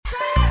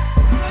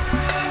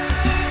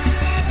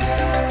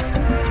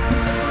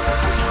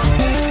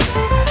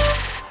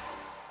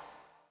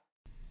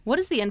What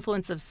is the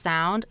influence of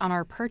sound on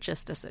our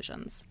purchase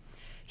decisions?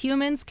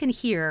 Humans can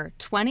hear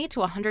 20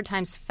 to 100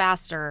 times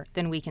faster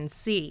than we can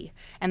see,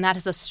 and that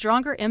has a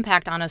stronger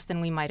impact on us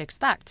than we might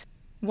expect.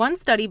 One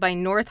study by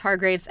North,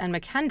 Hargraves, and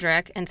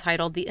McKendrick,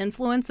 entitled The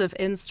Influence of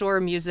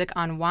In-Store Music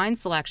on Wine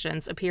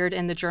Selections, appeared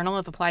in the Journal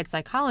of Applied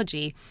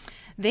Psychology.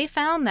 They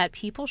found that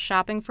people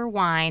shopping for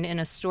wine in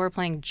a store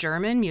playing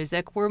German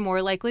music were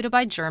more likely to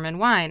buy German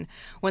wine.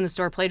 When the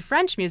store played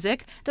French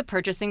music, the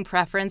purchasing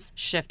preference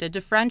shifted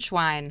to French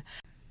wine.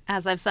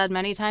 As I've said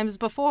many times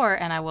before,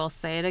 and I will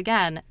say it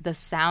again, the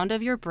sound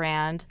of your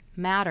brand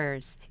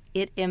matters.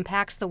 It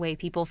impacts the way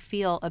people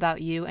feel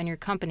about you and your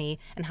company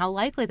and how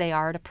likely they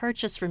are to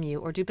purchase from you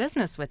or do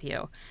business with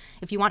you.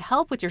 If you want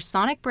help with your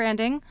sonic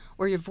branding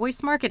or your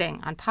voice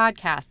marketing on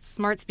podcasts,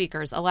 smart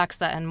speakers,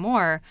 Alexa, and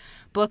more,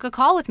 book a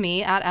call with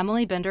me at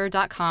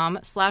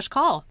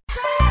emilybinder.com/call.